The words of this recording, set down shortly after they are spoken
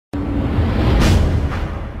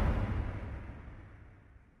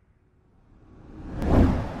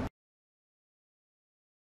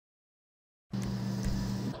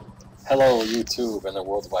Hello, YouTube and the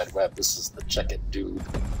World Wide Web. This is the Check It Dude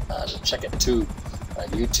on Check It Tube on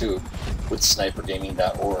YouTube with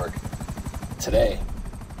snipergaming.org. Today,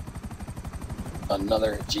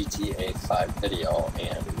 another GTA 5 video,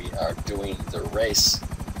 and we are doing the race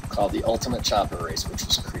called the Ultimate Chopper Race, which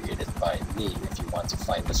was created by me. If you want to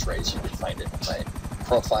find this race, you can find it in my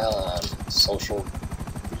profile on social,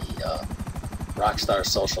 the Rockstar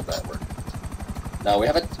Social Network. Now, we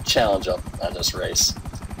have a challenge up on this race,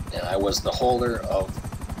 and I was the holder of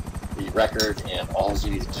the record, and all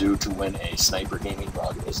you need to do to win a Sniper Gaming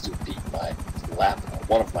rug is to beat my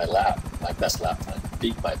best lap time.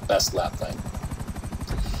 Beat my best lap time.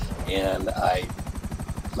 And I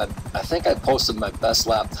think I posted my best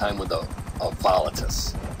lap time with a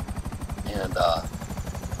Volatus. And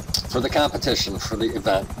for the competition, for the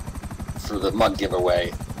event, for the mug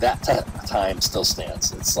giveaway, that time still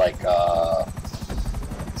stands. It's like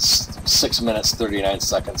 6 minutes, 39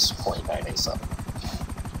 seconds, 0.987.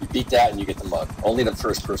 You beat that and you get the mug. Only the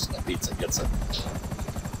first person that beats it gets it.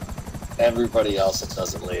 Everybody else that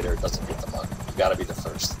does it later doesn't get the mug. You got to be the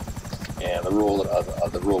first. And the rule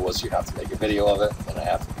of the rule was you have to make a video of it, and I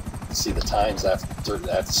have to see the times after.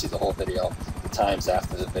 I have to see the whole video, the times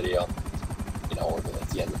after the video. You know, or at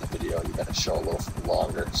the end of the video, you got to show a little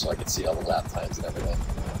longer so I can see all the lap times and everything.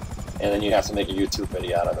 And then you have to make a YouTube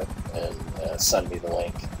video out of it and send me the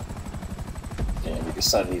link. And you can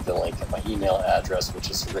send me the link at my email address, which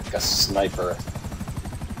is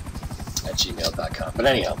rickasniper@gmail.com. But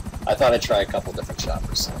anyhow, I thought I'd try a couple different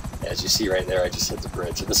choppers. As you see right there, I just hit the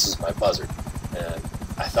bridge, and this is my buzzard. And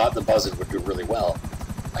I thought the buzzard would do really well.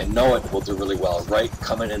 I know it will do really well right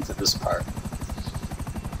coming into this part,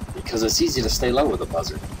 because it's easy to stay low with a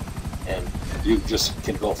buzzard. And you just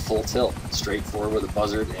can go full tilt, straight forward with a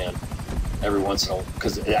buzzard, and every once in a while,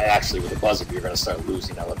 because actually with a buzzard you're going to start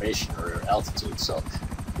losing elevation or altitude, so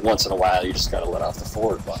once in a while you just got to let off the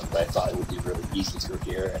forward button. But I thought it would be really easy through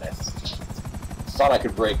here, and I thought I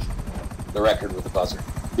could break the record with the buzzard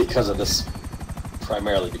because of this,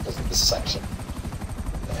 primarily because of this section.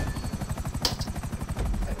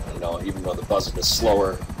 You know, even though the buzzard is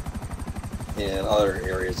slower in other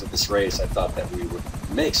areas of this race, I thought that we would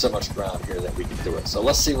make so much ground here that we could do it. So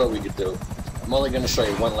let's see what we could do. I'm only going to show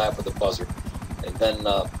you one lap with the buzzard, and then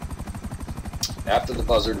after the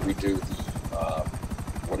buzzard we do the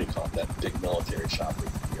what do you call it, that big military chopper,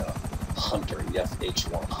 the Hunter, the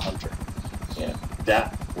FH1 Hunter, and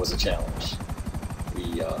that was a challenge.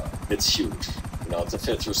 It's huge, you know, to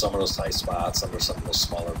fit through some of those tight spots, under some of those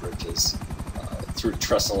smaller bridges, through the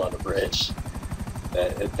trestle on the bridge.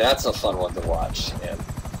 That's a fun one to watch, and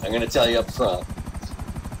I'm going to tell you up front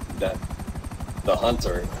that the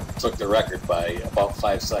Hunter took the record by about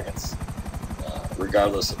 5 seconds,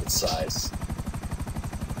 regardless of its size.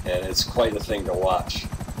 And it's quite a thing to watch.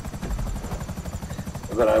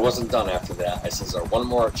 But I wasn't done after that. I said, there's one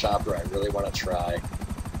more chopper I really want to try,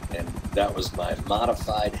 and that was my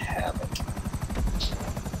modified Havoc.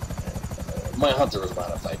 My Hunter was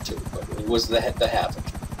modified too, but it was the Havoc.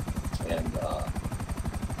 And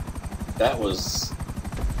that was...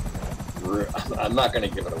 I'm not going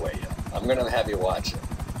to give it away yet. I'm going to have you watch it.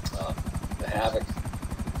 The Havoc,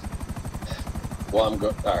 well,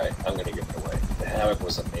 alright, I'm going to give it away. The Havoc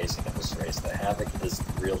was amazing in this race. The Havoc is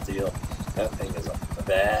the real deal. That thing is a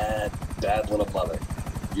bad, bad little mother.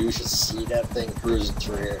 You should see that thing cruising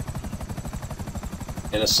through here.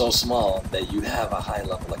 And it's so small that you have a high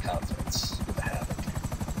level of confidence with the Havoc.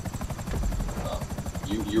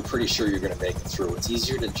 You're pretty sure you're going to make it through. It's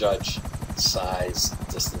easier to judge size,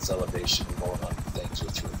 distance, elevation, going on things or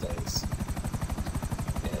through things.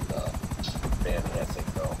 Man, that thing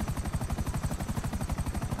go.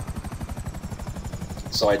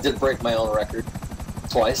 So I did break my own record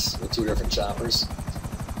twice with 2 different choppers.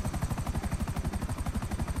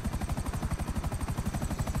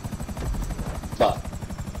 But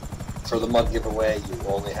for the mug giveaway, you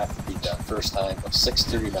only have to beat that first time of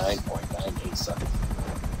 639.987.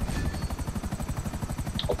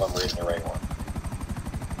 Hope I'm reading the right one.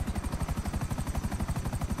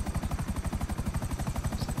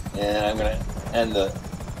 And I'm going to end the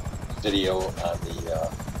video on the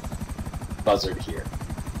buzzard here,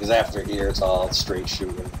 because after here it's all straight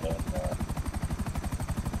shooting,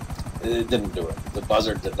 and it didn't do it. The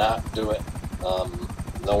buzzard did not do it.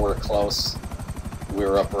 Nowhere close. We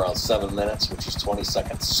were up around 7 minutes, which is 20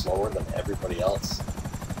 seconds slower than everybody else.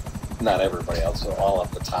 Not everybody else, but all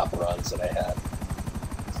of the top runs that I had.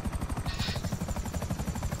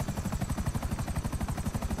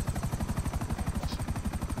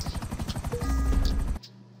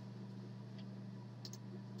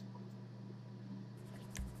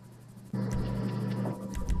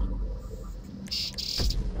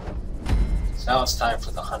 now it's time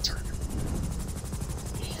for the hunter.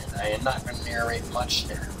 And I am not going to narrate much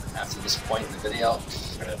after this point in the video.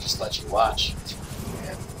 I'm going to just let you watch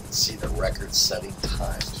and see the record-setting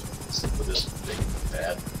time with this big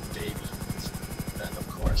bad baby. And then, of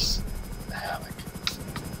course, the Havoc.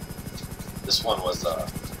 This one was a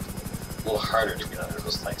little harder to get under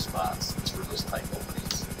those tight spots, through those tight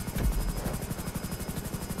openings.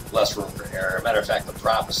 Less room for error. Matter of fact, the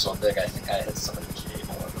prop is so big, I think I hit some of the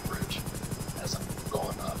cable on the bridge as I'm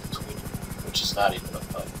going between you, which is not even a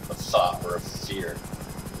thought or a fear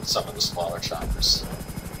with some of the smaller choppers.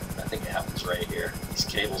 I think it happens right here. These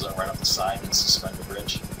cables that run up the side and suspend the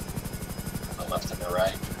bridge. On the left and the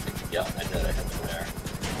right. I think, yeah, I did. I hit them there.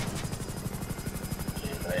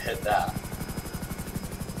 And I hit that.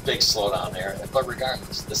 Big slowdown there. But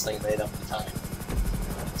regardless, this thing made up the time.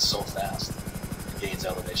 It's so fast. It gains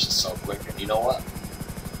elevation so quick. And you know what?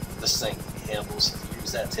 This thing handles, if you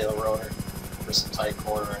use that tail rotor for some tight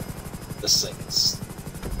cornering, this thing is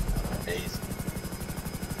amazing.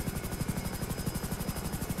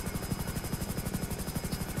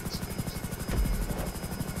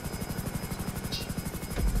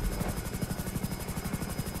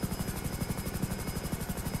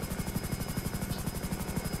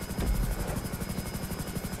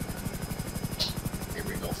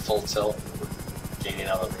 Full tilt, gaining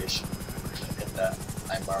elevation. We're going to hit that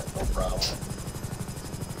high mark, no problem.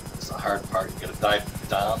 It's the hard part. You got to dive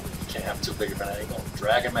down. You can't have too big of an angle.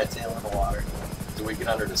 Dragging my tail in the water. Do we get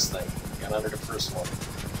under this thing? Got under the first one.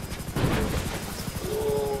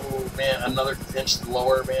 Oh man, another inch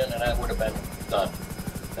lower, man, and I would have been done.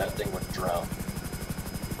 That thing would drown.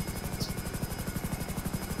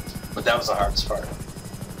 But that was the hardest part.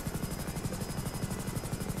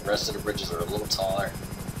 The rest of the bridges are a little taller.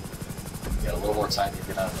 You got a little more time to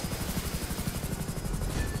get on them.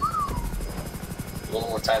 A little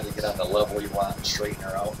more time to get on the level you want and straighten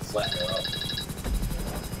her out and flatten her out.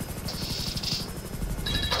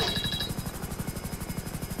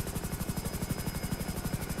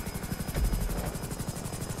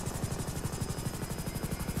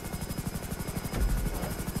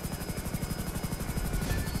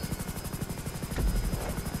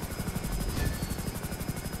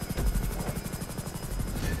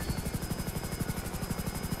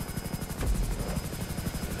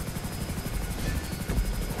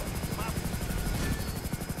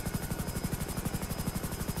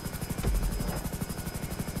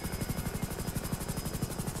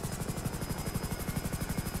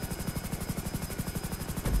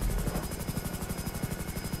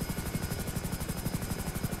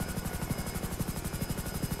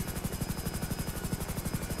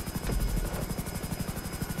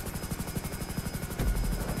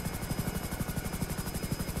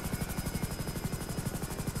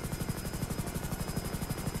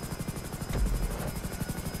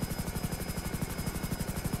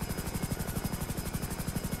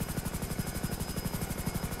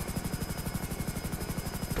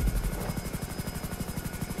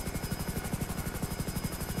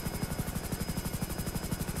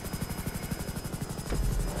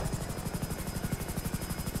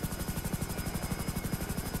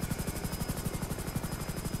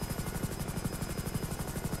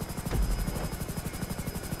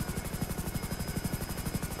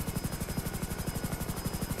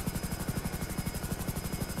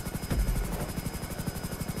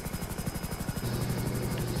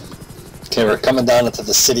 Okay, we're coming down into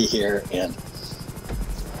the city here, and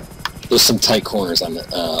there's some tight corners on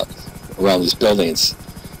the, around these buildings,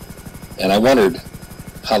 and I wondered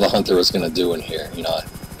how the Hunter was going to do in here. You know,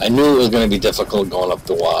 I knew it was going to be difficult going up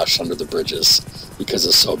the wash under the bridges because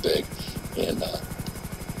it's so big, and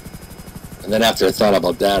then after I thought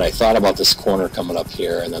about that, I thought about this corner coming up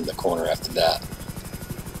here, and then the corner after that.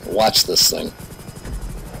 Watch this thing.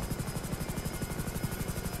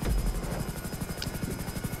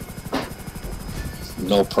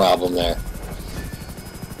 No problem there.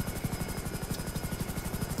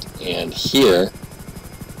 And here,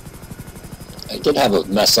 I did have a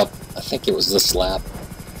mess up. I think it was this lap.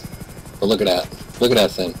 But look at that. Look at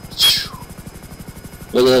that thing.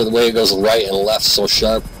 Look at the way it goes right and left so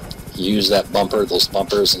sharp. You use that bumper, those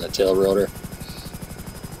bumpers and the tail rotor.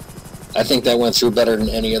 I think that went through better than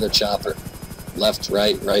any other chopper. Left,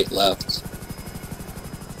 right, right, left.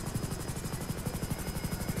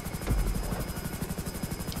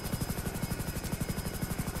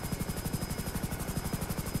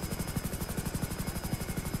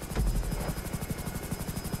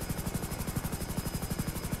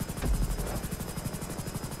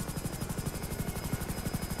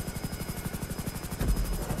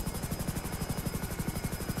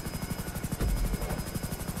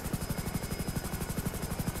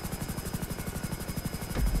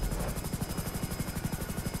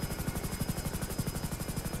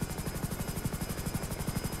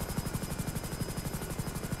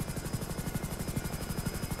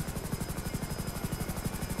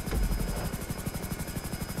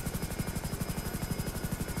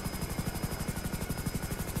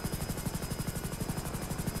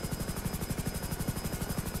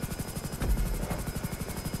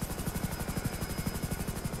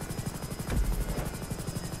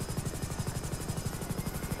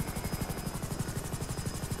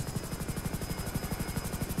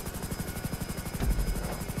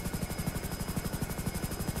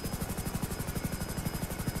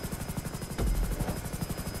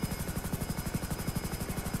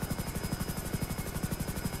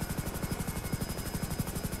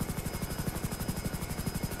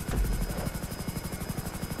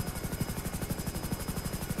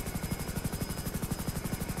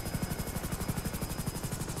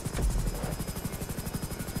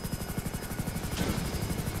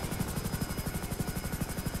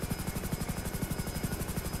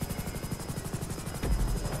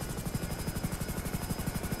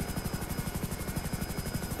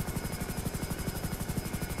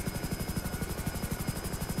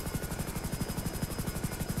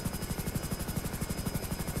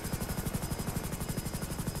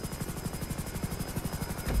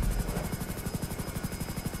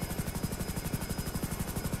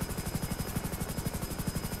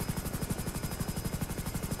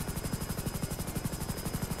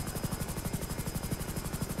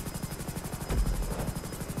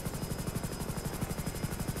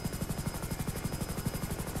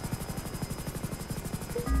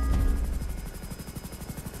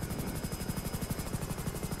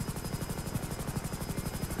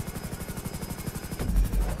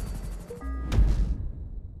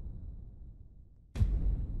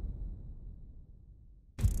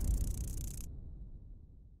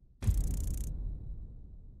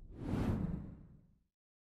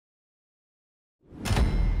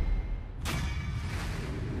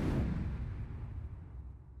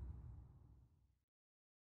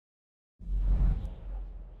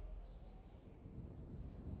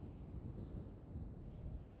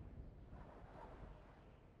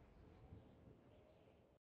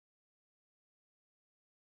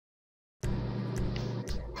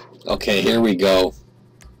 Okay, here we go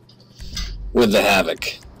with the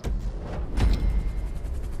Havoc.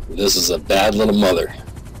 This is a bad little mother.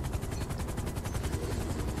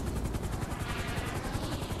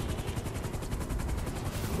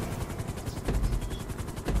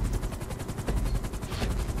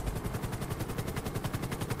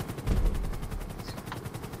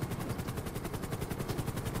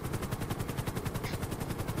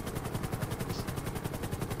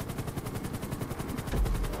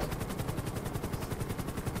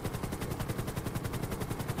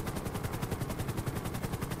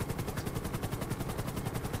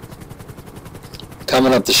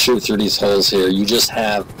 Coming up to shoot through these holes here, you just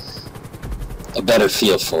have a better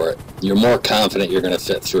feel for it. You're more confident you're going to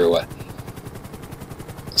fit through it.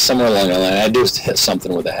 Somewhere along the line, I do hit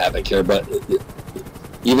something with a Havoc here, but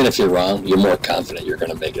even if you're wrong, you're more confident you're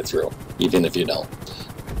going to make it through, even if you don't.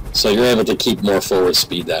 So you're able to keep more forward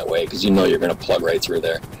speed that way, because you know you're going to plug right through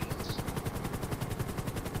there.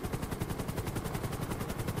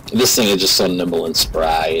 This thing is just so nimble and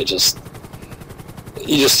spry. You just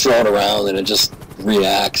throw it around and it just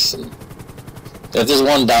reacts. And if there's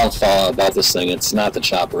one downfall about this thing, it's not the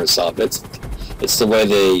chopper itself. It's the way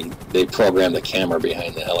they program the camera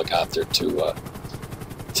behind the helicopter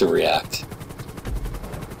to react.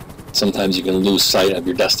 Sometimes you can lose sight of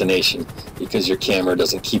your destination because your camera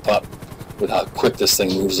doesn't keep up with how quick this thing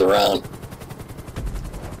moves around.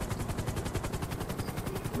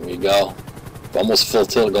 There you go. Almost full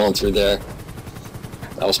tilt going through there.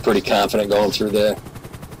 I was pretty confident going through there.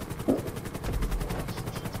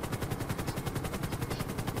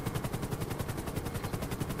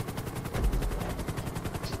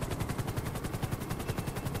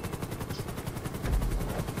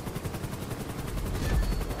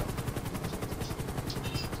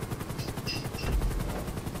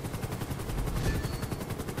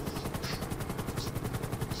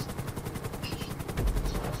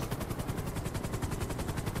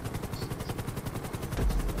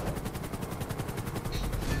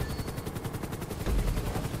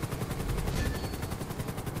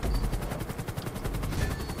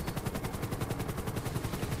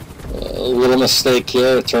 A little mistake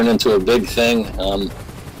here, it turned into a big thing.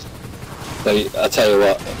 But I'll tell you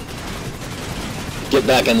what, get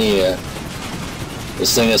back in the air.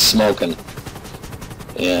 This thing is smoking,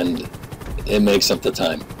 and it makes up the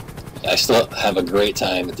time. I still have a great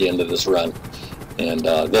time at the end of this run, and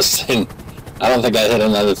this thing, I don't think I hit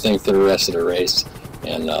another thing for the rest of the race,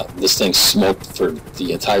 and this thing smoked for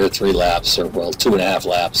the entire 3 laps, or well, 2.5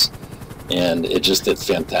 laps, and it just did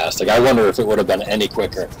fantastic. I wonder if it would have been any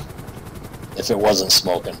quicker if it wasn't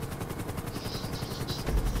smoking.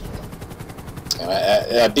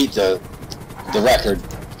 And I beat the record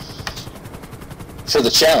for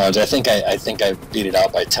the challenge. I think I beat it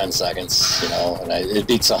out by 10 seconds, you know, and it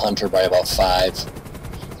beats a Hunter by about 5.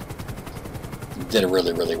 Did it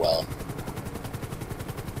really, really well.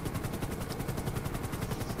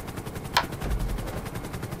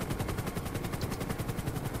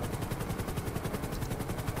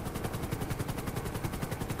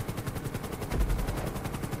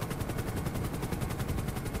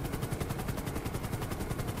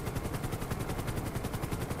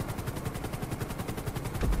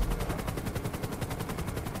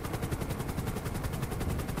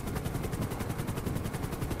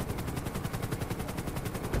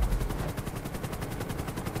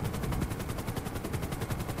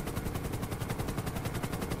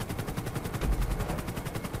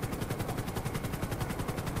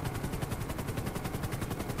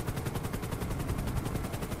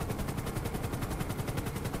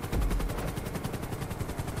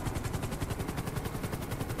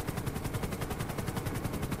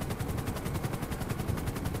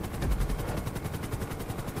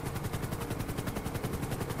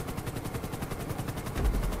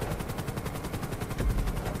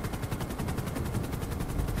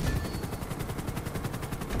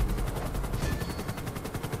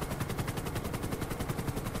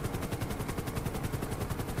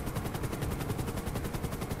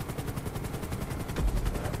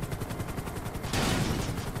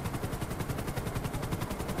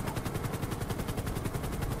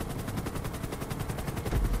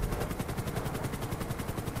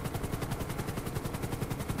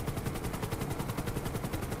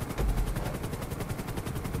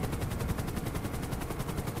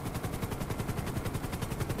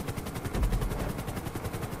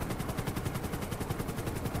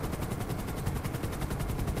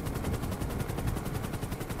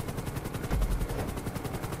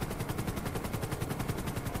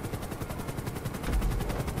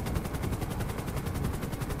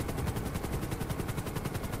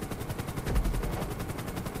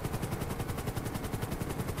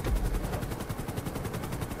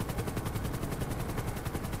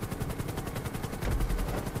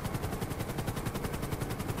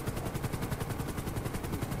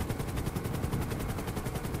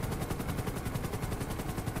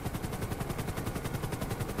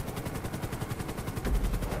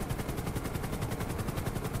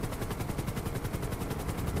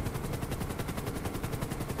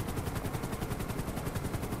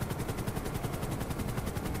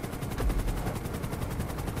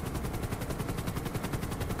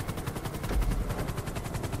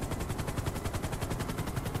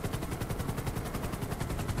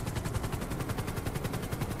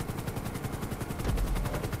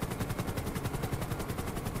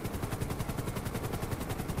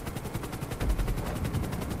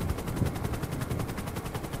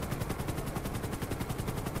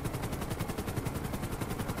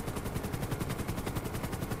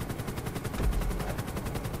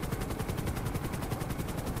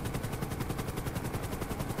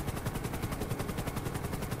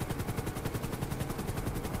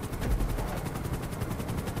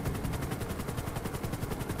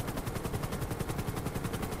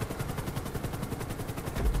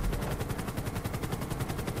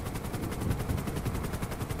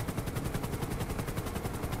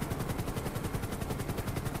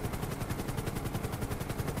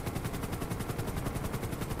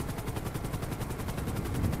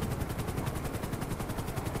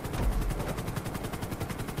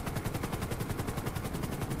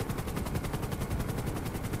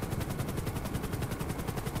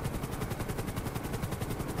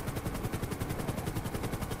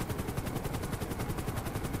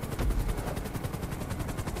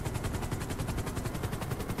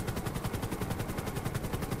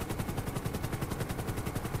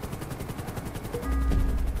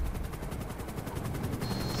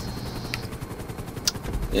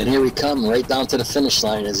 And here we come, right down to the finish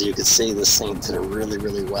line. As you can see, this thing did it really,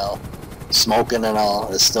 really well. Smoking and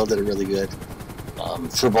all, it still did it really good.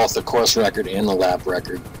 For both the course record and the lap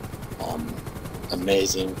record.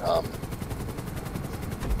 Amazing.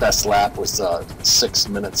 Best lap was 6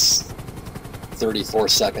 minutes 34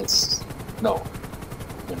 seconds. No,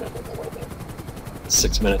 wait a minute.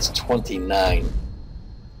 6 minutes 29.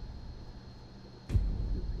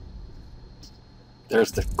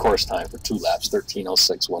 There's the course time for 2 laps,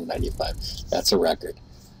 13:06, 195. That's a record.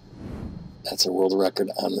 That's a world record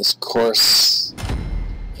on this course.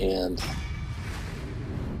 And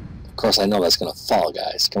of course, I know that's going to fall,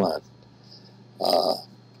 guys. Come on.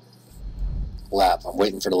 Lap. I'm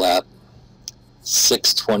waiting for the lap.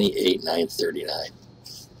 6:28, 9:39.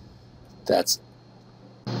 That's.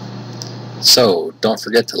 So don't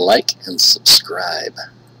forget to like and subscribe.